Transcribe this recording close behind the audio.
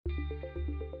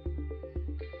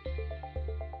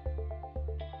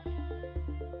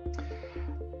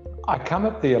I come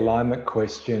at the alignment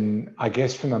question, I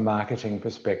guess, from a marketing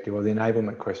perspective, or the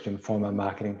enablement question from a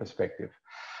marketing perspective.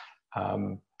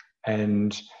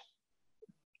 And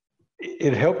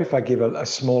it'd help if I give a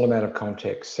small amount of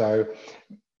context. So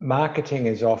marketing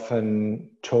is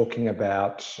often talking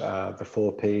about the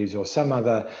 4Ps or some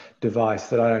other device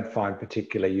that I don't find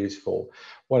particularly useful.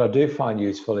 What I do find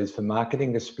useful is for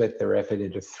marketing to split their effort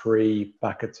into 3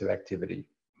 buckets of activity.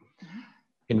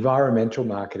 Environmental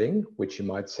marketing, which you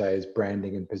might say is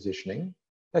branding and positioning,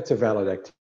 that's a valid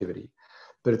activity,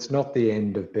 but it's not the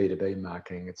end of B2B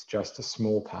marketing. It's just a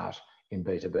small part in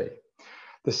B2B.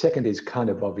 The second is kind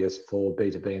of obvious for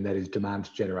B2B, and that is demand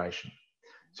generation.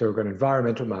 So we've got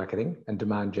environmental marketing and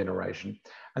demand generation.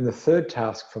 And the third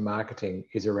task for marketing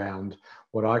is around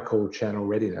what I call channel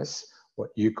readiness, what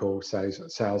you call sales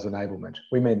enablement.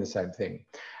 We mean the same thing.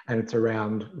 And it's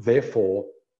around, therefore,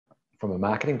 from a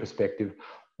marketing perspective,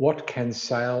 what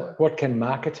can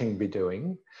marketing be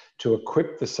doing to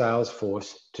equip the sales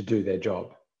force to do their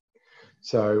job?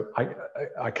 So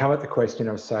I come at the question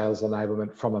of sales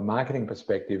enablement from a marketing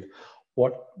perspective.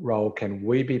 What role can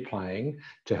we be playing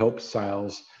to help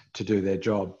sales to do their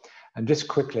job? And just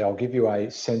quickly, I'll give you a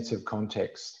sense of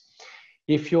context.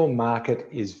 If your market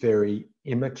is very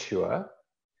immature,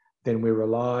 then we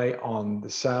rely on the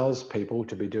salespeople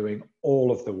to be doing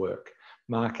all of the work.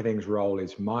 Marketing's role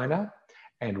is minor,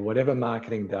 and whatever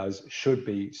marketing does should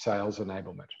be sales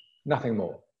enablement, nothing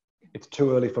more. It's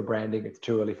too early for branding, it's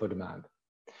too early for demand.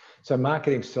 So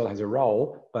marketing still has a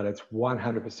role, but it's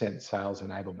 100% sales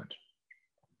enablement.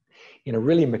 In a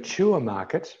really mature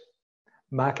market,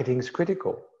 marketing is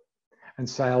critical and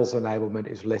sales enablement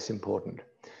is less important.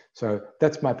 So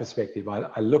that's my perspective.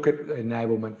 I look at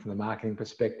enablement from the marketing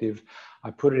perspective.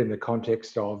 I put it in the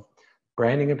context of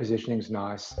branding and positioning is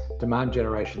nice, demand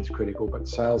generation is critical, but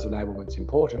sales enablement is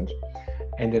important.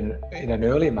 And in an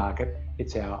early market,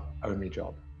 it's our only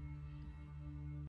job.